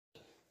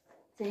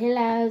So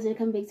hello,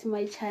 welcome back to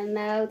my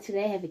channel.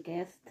 Today I have a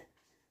guest.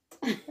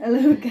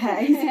 Hello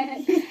guys.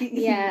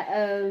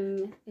 Yeah,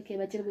 okay,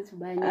 but tell me to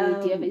buy me. Do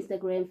you have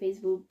Instagram,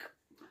 Facebook?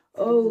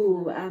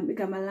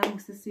 Igama langu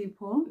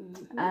Sisipho.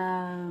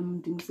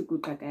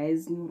 Ndingusiguqa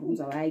guys,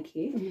 ngumza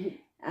wakhe.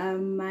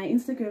 My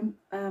Instagram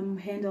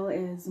handle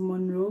is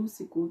Monroe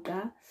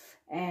Siguqa,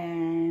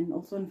 and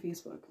also on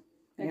Facebook.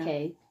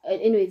 Okay.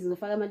 Anyways,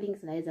 ngifaka ama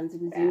links la ezansi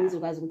ukuze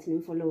nizokwazi ukuthi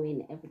nimfollow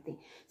and everything.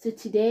 So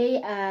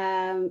today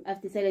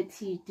I've decided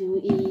to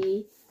do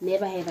a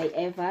Never Have I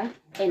Ever,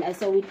 and I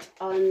saw it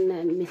on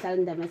Misal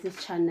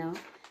Ndama's channel.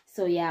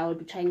 So yeah, I'll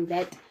be trying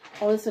that.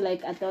 Also,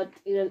 like I thought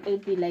it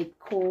would be like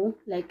cool,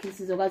 like this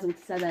is always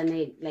with Southern,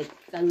 like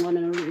no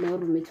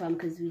roommate one,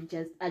 because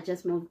I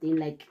just moved in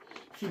like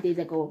a few days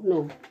ago,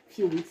 no, a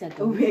few weeks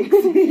ago.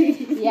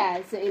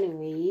 Yeah. So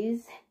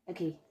anyways,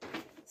 okay.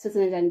 So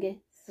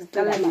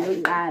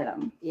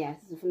yeah,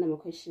 so for my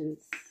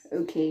questions.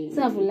 Okay.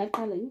 So I've like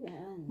color.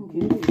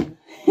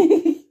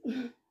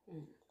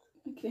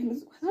 Okay.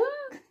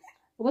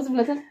 What's the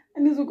letter?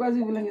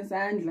 Andizokwazi uvula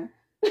ngesandla.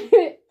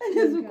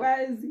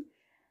 Andizokwazi.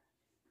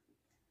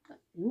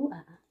 You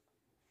are.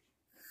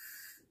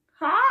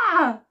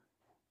 Ha!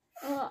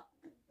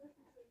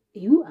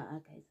 You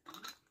are, guys.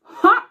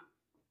 Ha!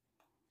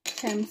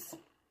 Champs.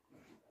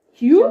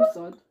 You?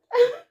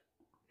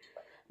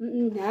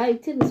 I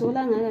tell me so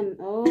long.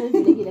 Oh,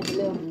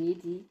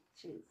 ready.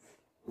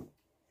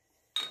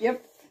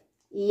 Yep.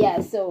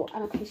 Yeah, so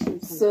our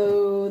questions.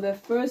 So the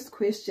first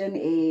question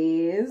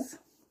is,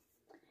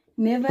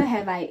 never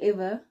have I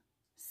ever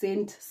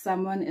sent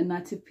someone a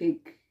nutty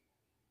pic.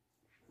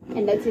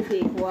 And that's a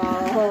fake. Wow.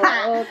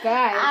 Oh,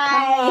 guys. I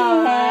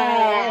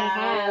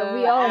have.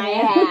 We all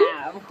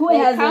have. Who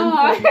hasn't? Come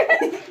on.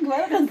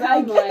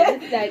 Come on.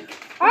 It's like,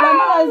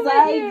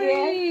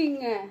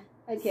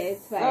 okay,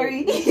 it's fine.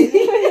 Sorry.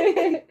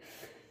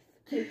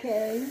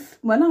 Okay.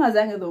 Mana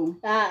ngazange though.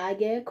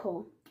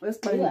 Agekho.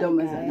 Wesibali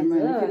ntombazana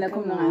man. I feel like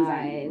I'm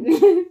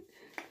ngazange.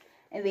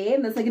 And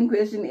then the second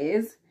question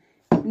is,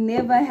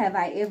 never have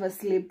I ever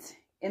slept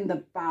in the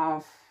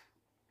bath.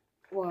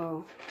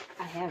 Well,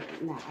 I have.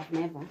 No, I've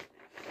never.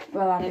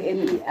 Well,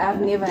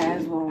 I've never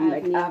as well.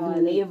 I've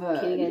never.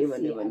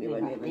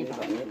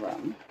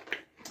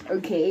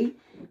 Okay.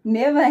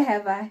 Never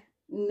have I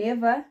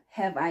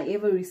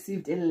ever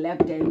received a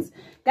lap dance.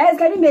 Guys,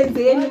 can you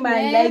maintain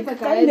man? Like,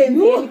 can you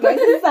maintain? Guys,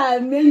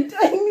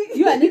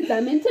 you are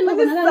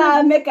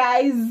not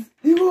guys.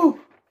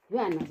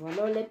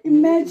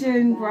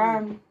 Imagine,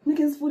 bro.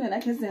 Niggas phone and I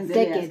can send it.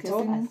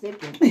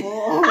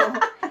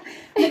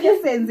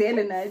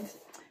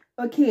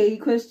 Okay,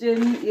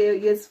 question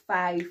is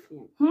 5.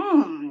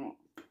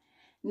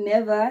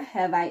 Never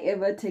have I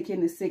ever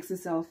taken a sexy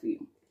selfie.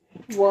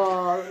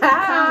 Whoa, come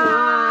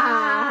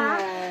on.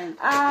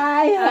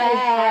 I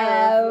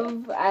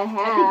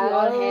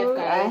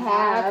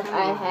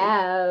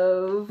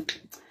have.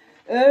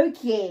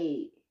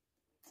 Okay.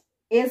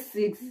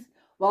 S6.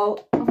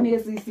 Well,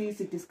 obviously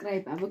to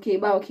describe. Okay,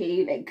 but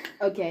okay, like,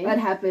 okay, what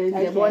happened?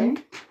 Okay. The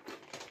one.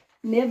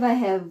 Never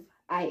have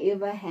I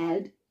ever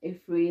had a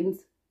friend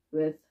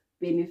with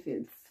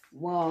benefits.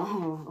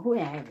 Wow, who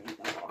haven't?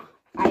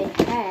 I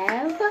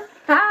have.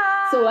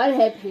 So what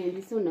happened?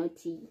 It's so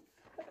naughty.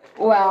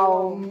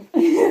 Well,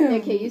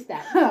 okay, you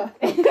start.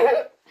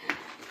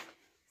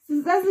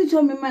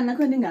 Sasichomi man,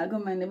 akondingako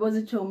man.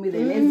 Ebosichomi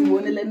then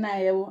ezibonele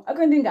naye.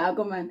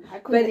 Akondingako man.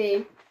 But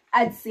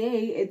I'd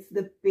say it's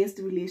the best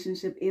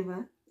relationship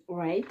ever.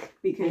 Right,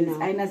 because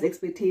Aina's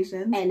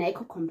expectations and I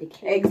could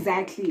complicate.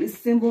 Exactly, it's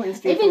simple and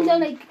straightforward. Even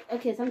though, like,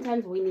 okay,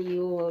 sometimes when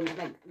you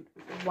like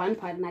one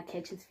partner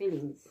catches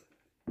feelings,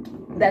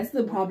 that's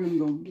the problem,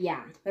 though.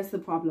 Yeah, that's the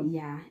problem.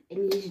 Yeah,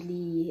 and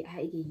usually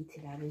I get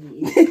it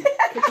really is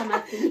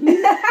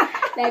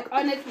like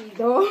honestly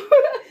though.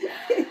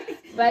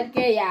 But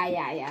okay,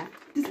 yeah.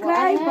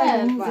 Describe.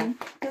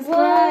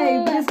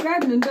 Describe.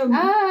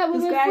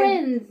 We were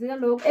friends.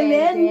 And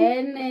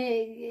then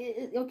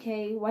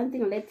okay, one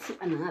thing led to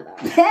another.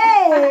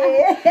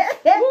 Hey!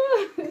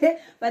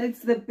 But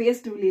it's the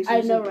best relationship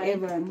I know, right?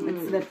 ever.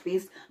 It's the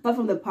best. Apart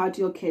from the part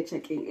you're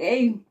checking.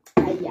 Hey.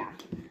 Yeah.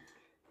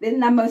 Then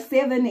number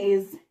 7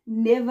 is,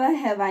 never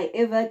have I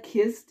ever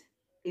kissed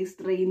a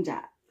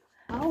stranger.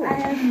 Oh. I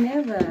have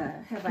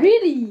never.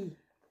 Really?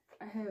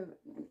 I've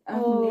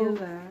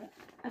never.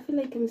 I feel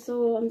like I'm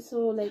so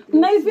like.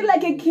 No, you feel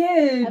like a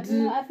kid. I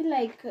feel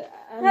like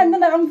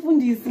I'm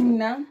funding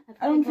now.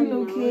 I don't feel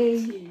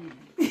okay.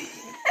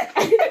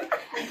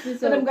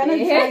 But I'm gonna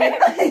try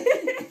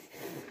it.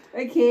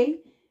 Okay.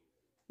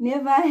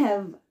 Never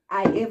have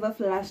I ever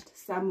flushed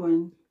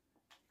someone.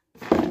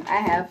 I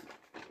have.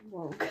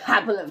 Well, a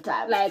couple of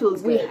times. Like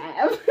we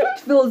have. It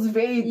feels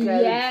very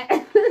good. Yeah.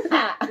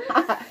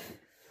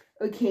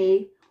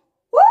 Okay.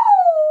 Woo!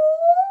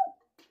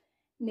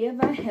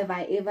 Never have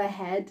I ever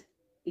had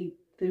a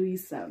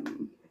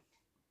threesome.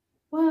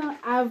 Well,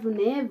 I've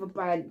never,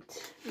 but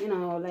you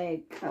know,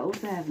 like I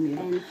also have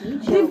never. And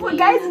people,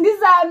 guys,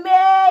 these are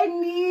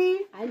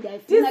many.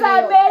 These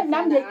are many.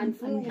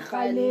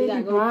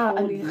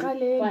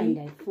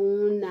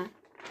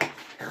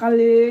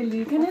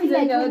 Khaleli. Can I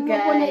like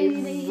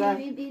guys?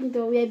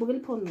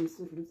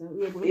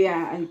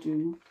 Yeah, I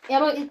do. Yeah,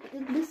 but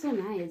it's so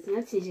nice.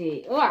 Not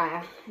CJ.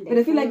 Wow. But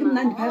I feel like I'm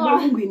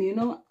not you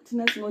know, it's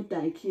not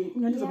dark.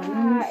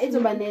 Yeah, it's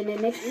over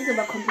next. It's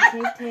over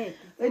complicated.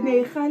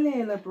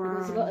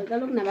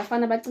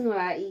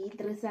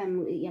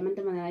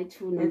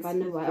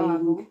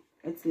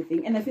 That's the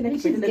thing. And I feel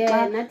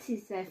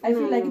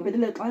like better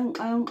like oh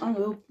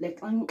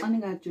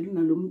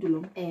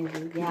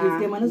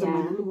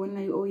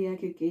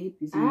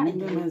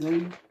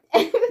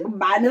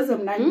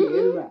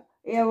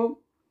yeah,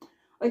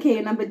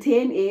 okay, number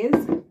 10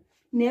 is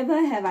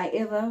never have I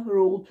ever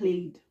role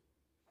played.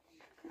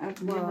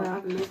 I've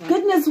never.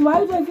 Goodness,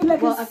 why do I feel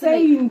like a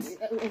saint?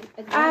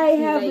 I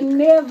have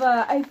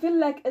never. I feel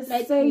like a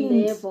saint.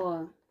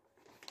 Never.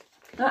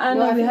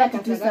 No, we have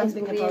to do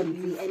something about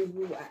this. And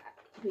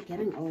we're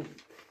getting old.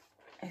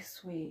 I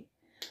swear.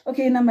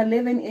 Okay, number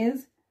 11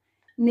 is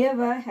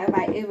never have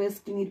I ever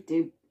skinny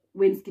dip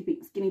when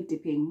skinny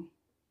dipping.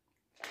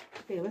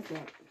 Okay, what's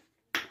that?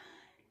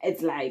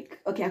 It's like,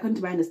 okay, according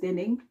to my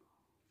understanding,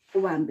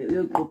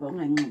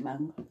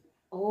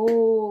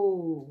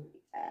 oh.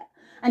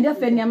 And your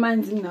friend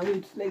man's in now,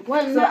 like,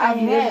 well, so no,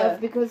 I've never,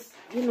 because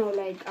you know,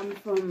 like I'm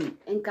from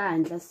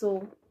Nkandla,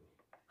 so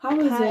how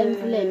is it?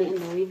 In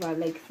the river,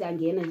 like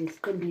Sangena, just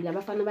hi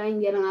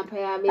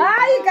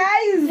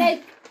guys,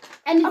 like,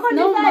 and it's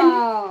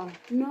normal.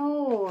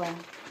 No,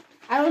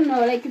 I don't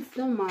know, like it's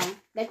normal.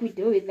 Like we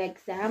do it, like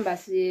Sahamba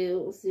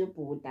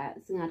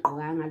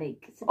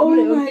like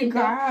oh my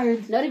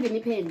god. Not even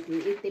depends.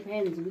 It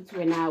depends which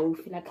when I will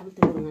feel like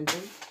comfortable and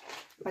then.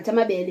 But I'm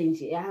a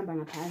belly,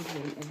 I'm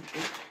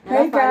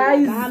hey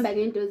guys,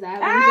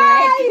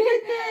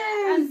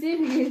 I'm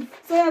serious.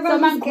 So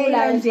I'm cool,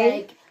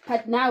 like,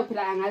 but now people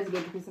are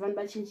asking because someone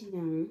but changing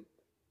and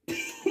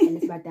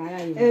it's bad.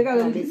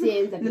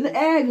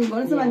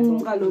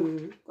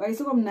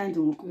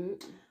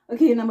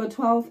 Okay, number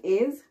 12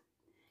 is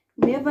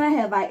never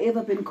have I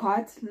ever been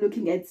caught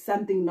looking at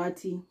something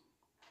naughty.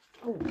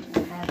 Oh,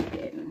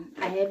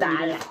 I have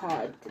been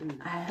caught.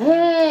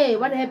 Hey,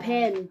 what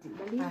happened?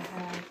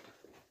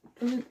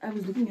 I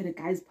was looking at a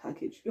guy's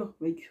package. Oh,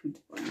 very cute.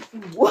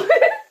 What?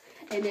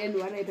 And then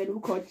what happened? Who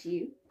caught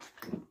you?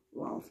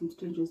 Wow, some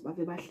strangers. Like,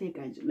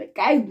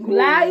 guys,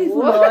 life,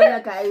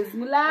 guys.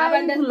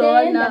 Life,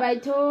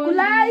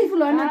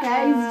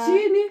 guys.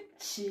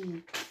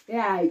 Chini.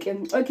 Yeah, I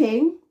can.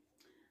 Okay.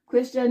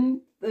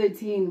 Question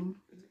 13.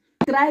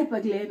 Try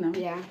Paglena.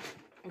 Yeah.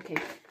 Okay.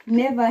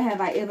 Never have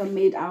I ever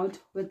made out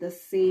with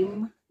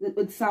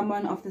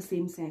someone of the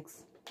same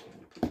sex.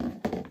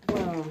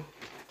 Wow.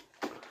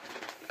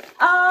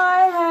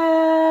 I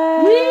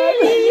have.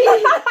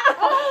 Really?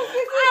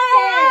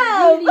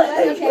 Oh,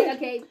 really?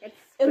 Okay.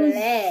 It was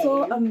so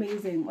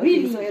amazing. Okay,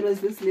 really? So it was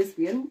this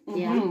lesbian.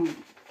 Yeah.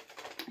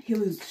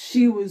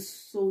 She was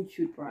so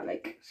cute, bro.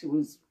 Like she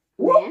was.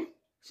 Yeah.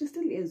 She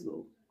still is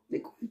though.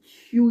 Like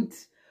cute.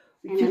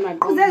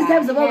 Because there's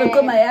times about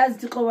to my ass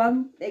to go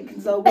on. Like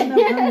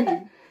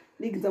Zabona.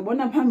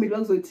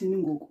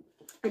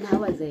 And how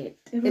was it?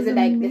 Is it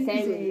like the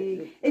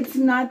same? It's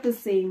not the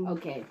same.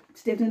 Okay.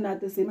 It's definitely not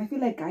the same. I feel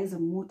like guys are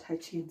more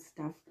touchy and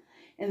stuff.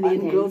 And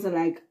then girls are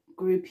like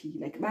grippy.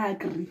 Like, yeah.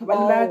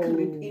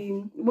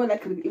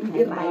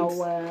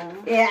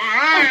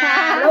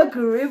 No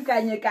grip,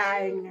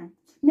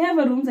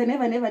 never rooms.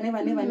 Never.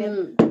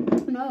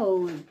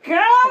 No.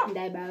 Girl.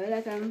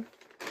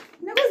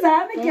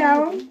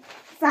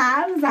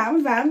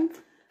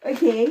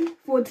 Okay,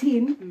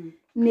 14.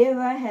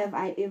 Never have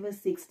I ever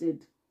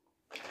sexted.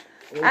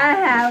 I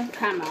have.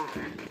 Come on.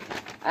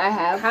 I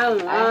have.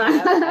 Come on. I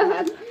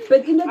have.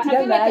 But in that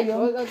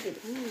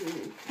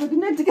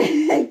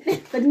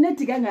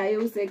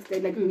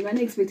sexted, like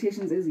many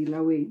expectations is in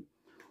a way.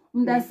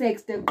 That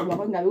sexted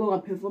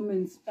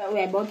performance. We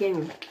are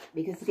working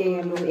because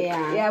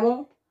yeah,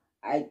 well,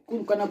 I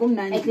couldn't come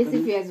at least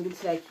if you guys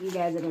like you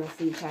guys are gonna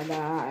see each other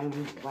and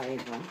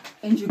whatever.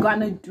 And you're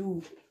gonna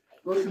do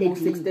those more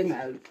sexting.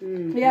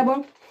 Yeah,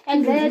 but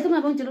and then some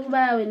about to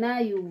buy when now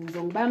you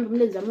zongibamba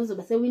umlenze wami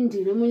uzoba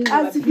sewindile omunye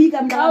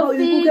asifika mngabo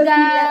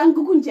awufika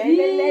nje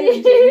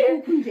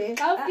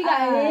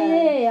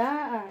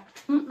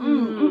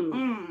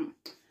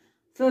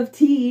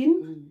 15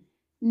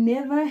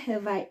 never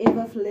have I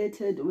ever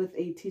flirted with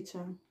a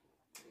teacher.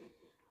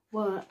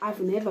 Well,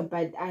 I've never,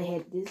 but I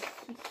had this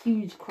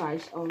huge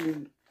crush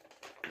on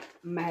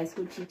my high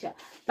school teacher.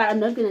 But I'm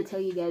not gonna tell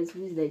you guys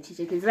who's the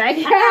teacher because like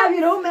you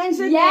don't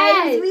mention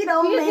names. We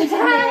don't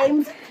mention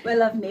names.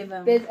 Well, I've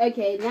never. But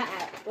okay,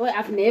 well,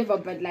 I've never,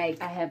 but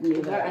like I have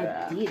never. Well,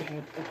 I did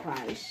have a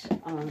crush.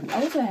 I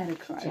also had a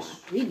crush. Yeah,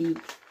 really?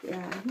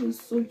 Yeah, he was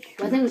so cute.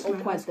 Wasn't it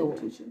awkward though?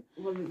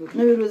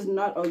 No, it was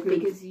not awkward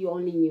because you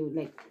only knew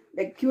like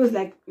he was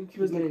like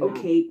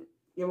okay,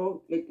 you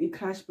know, like a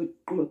crush, but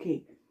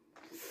okay.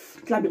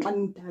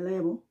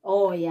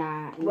 Oh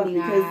yeah,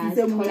 because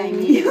it was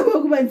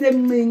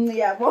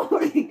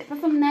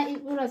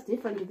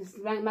different because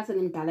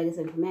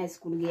from high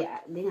school they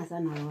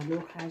no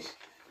crush.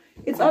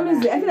 It's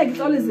always, I feel like it's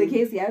always the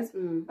case, yes.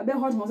 I bet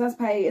hot mosas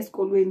pie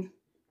escolwen.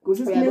 Go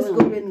to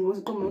escolwen, go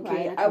to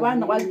okay. I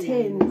want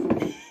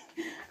 110.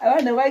 I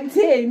want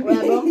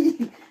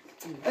 110.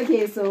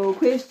 Okay, so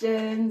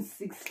question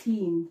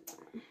 16.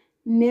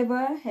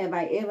 Never have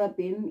I ever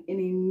been in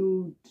a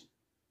nude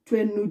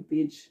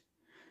beach.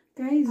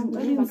 Guys, I'm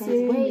not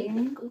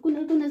saying.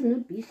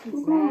 Nude beaches.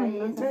 Oh,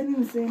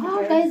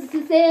 guys,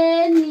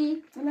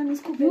 Siseni.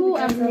 You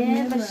have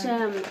never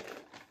sham.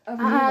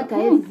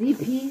 Guys,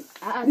 ZP.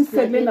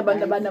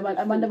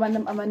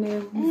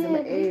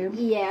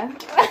 Yeah.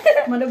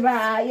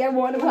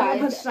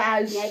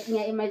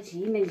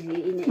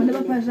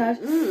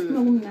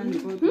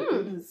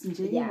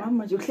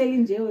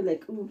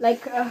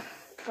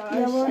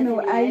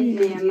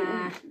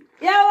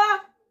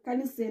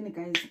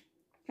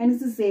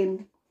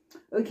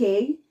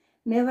 Okay,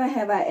 never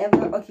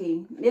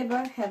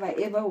have I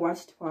ever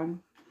watched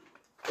porn.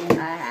 Come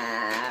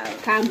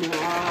on.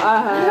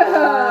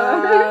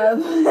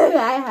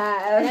 I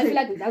have. And I feel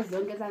like that's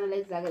long as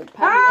analyze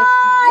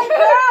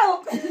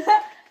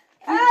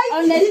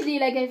honestly,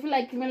 like I feel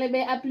like maybe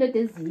upload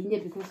this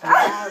because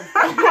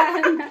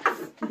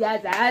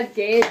that's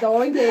it.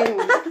 Don't get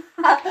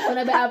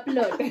gonna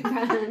upload.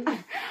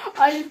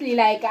 Honestly,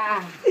 like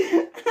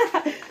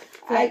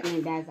like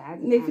that's I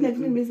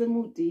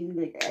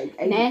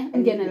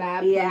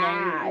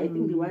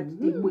think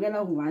we're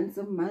gonna once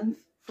a month.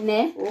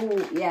 Ne?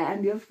 Oh yeah,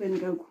 and your friend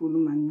go cool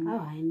man. Oh,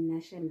 I'm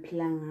not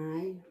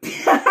plan.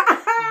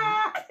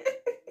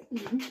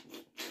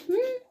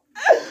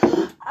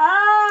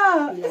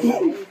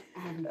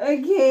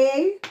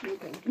 Okay.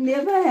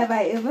 Never have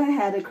I ever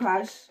had a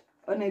crush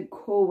on a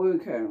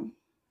co-worker.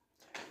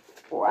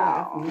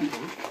 Wow.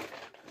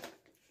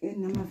 I've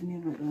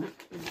never done.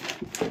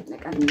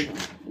 Like I've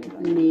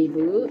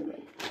never.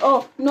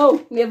 Oh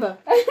no, never.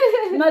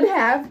 Not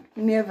have,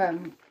 never.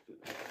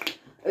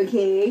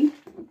 Okay.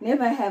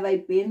 Never have I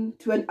been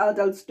to an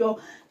adult store.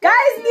 Guys,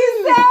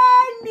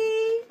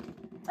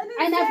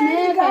 and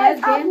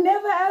I've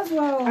never as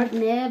well. I've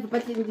never,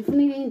 but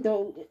definitely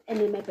don't. And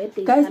in my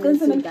birthday, guys, don't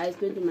do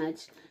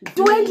much.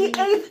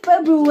 28th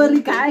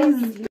February,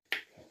 guys.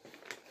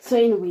 So,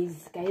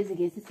 anyways, guys, I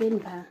guess the same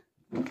car.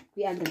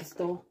 We are at the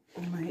store.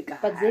 Oh my god!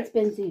 But it's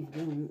expensive.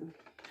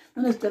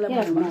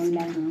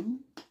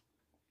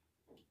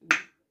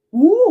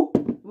 Ooh.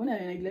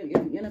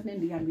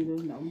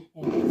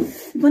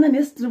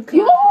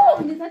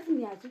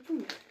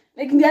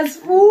 Like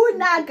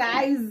ndiyazifuna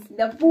guys,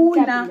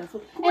 ndiyafuna.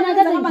 And I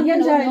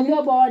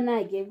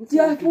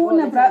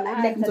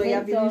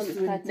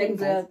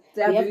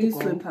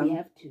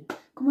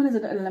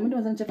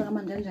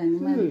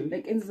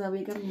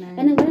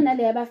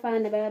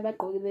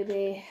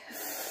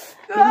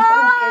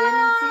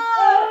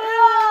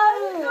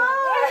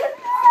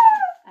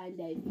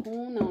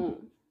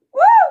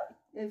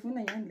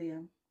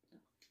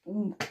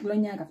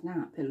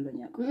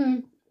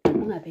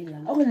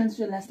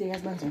last day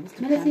as well.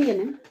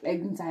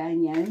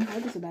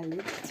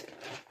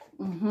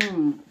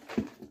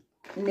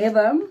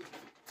 Never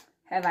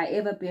have I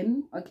ever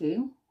been, okay.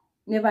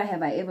 Never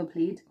have I ever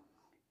played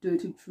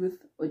Dirty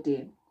Truth or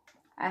Dare.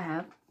 I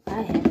have.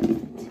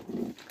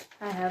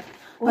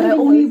 But I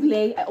only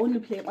play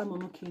my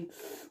mom, okay.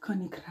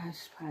 Candy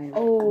Crush Pie.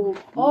 Oh,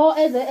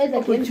 as a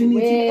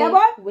opportunity.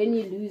 When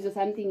you lose or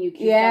something, you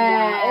keep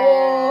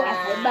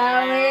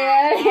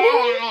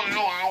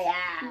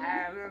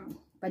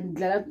but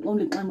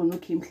only time on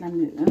came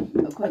climbing.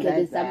 Okay,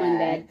 there's someone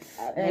that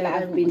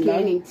I've been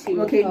longing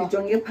to. Okay, the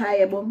jonge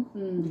pie,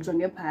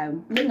 jonge pie.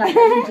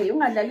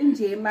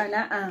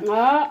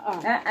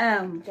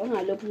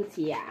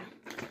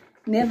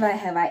 Never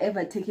have I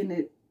ever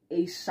taken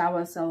a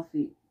shower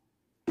selfie.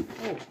 Oh,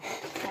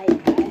 I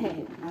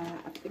have.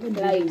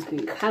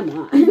 Like, come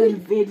on. Even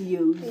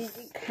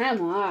videos.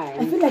 Come on.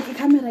 I feel like the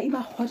camera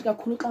even hot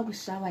kakhulu with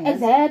shower.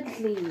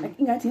 Exactly. Like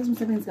ingathi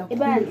umsebenzi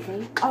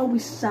kakhulu. I will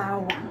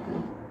shower.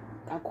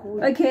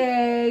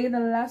 Okay, the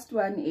last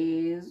one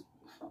is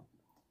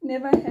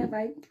never have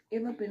I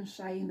ever been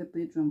shy in the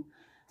bedroom.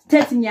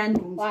 13 yan.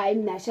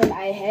 I'm not sure.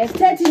 I have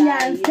 13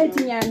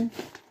 yan.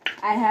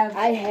 I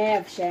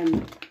have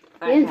Shem.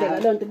 The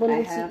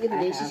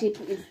relationship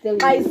is still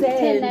I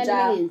said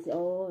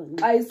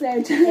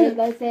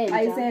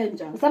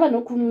Saba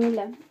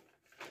nokhumula.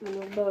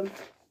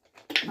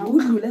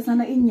 Awudlule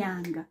sana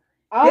inyanga.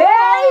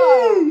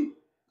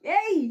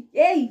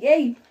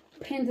 Hey.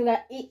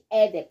 Pendula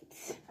addict.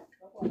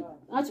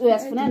 Athi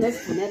uyasifuna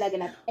nesifunela ke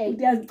lapha.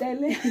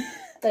 Uyazicela.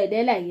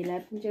 Cedela ke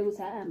lapha nje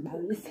ukuthi ahamba.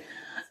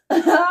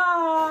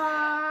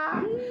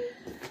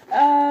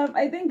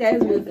 I think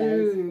guys we're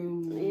done.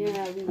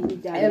 Yeah, we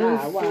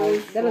done. Wow,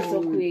 that was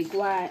so quick.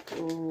 Why?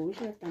 Oh, we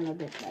should have done a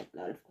bit like a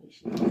lot of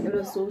questions. It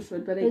was so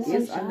short, but I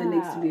guess on the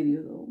next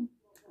video though.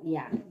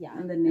 Yeah.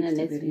 On the next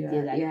video.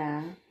 Like,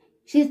 yeah.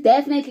 She's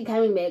definitely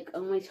coming back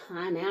on my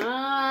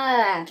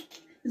channel.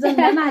 Is that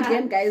Nana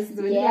again, guys?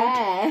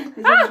 Yeah.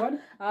 Is that what?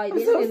 Oh,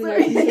 this is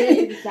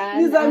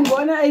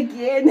Nizangibona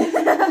again.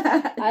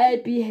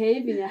 I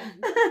behave in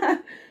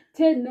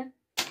 10.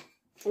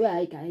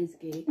 Right, guys,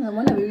 okay. I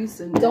want to very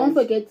soon. Don't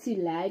forget to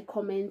like,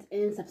 comment,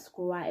 and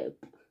subscribe.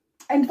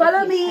 And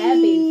follow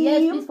me.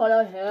 Yes, please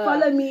follow her.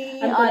 Follow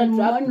me. I'm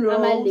gonna drop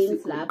my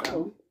links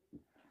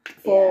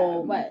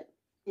for what?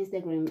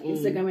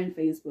 Instagram and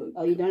Facebook.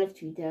 Oh, you don't have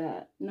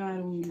Twitter? No, I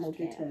don't use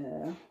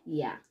Twitter.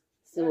 Yeah.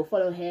 So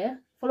follow her.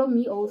 Follow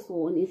me also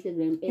on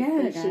Instagram.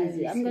 Guys.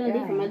 I'm gonna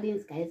leave my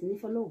links, guys. And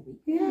follow me.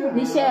 Yeah.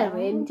 They share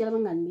and tell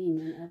them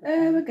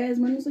but guys,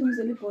 man, also use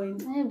the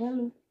point.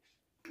 Well.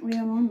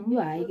 Yeah, man. You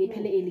are get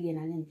pele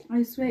alien.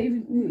 I swear,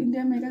 even in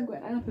them, I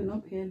got no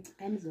pen.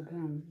 I'm so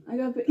calm. I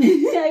got no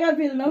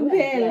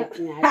pen.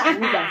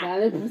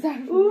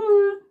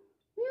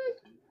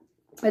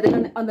 But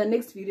then on the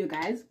next video,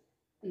 guys,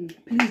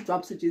 please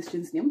drop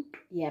suggestions,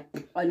 Yep.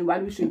 on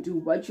what we should do,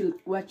 what you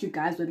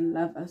guys would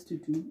love us to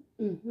do,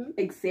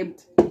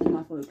 except taking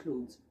off our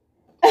clothes.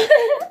 I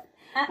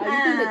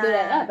think they do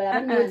that, but I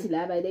don't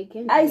know what they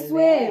can. I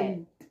swear.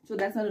 So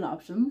that's not an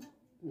option.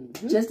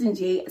 Just in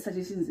J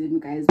suggestions,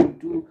 guys, we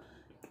do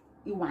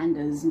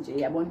wonders in J.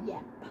 Yeah.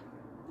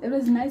 It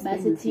was nice. But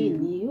it's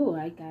you,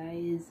 right,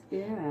 guys?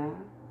 Yeah.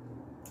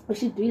 We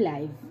should do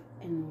live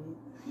and.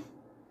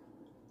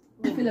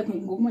 I feel like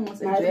I'm going to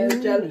say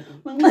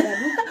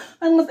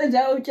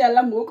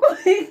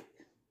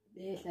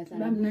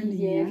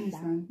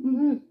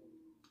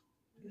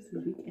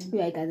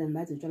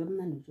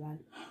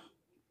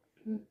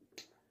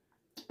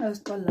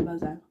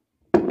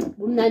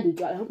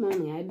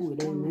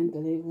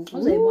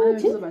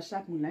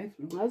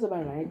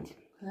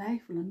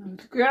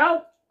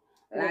girl.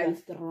 Life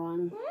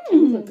strong.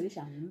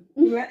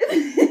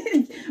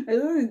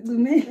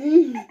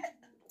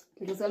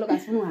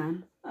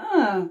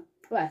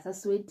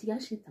 That's sweet.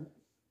 Shit.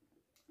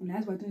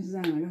 That's what this is.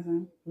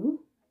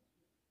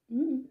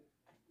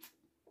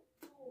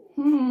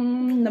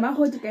 The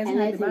mahout guys.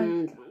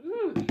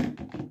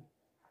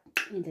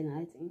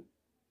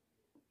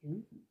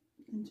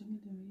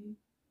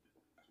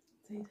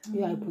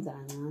 You are put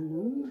on.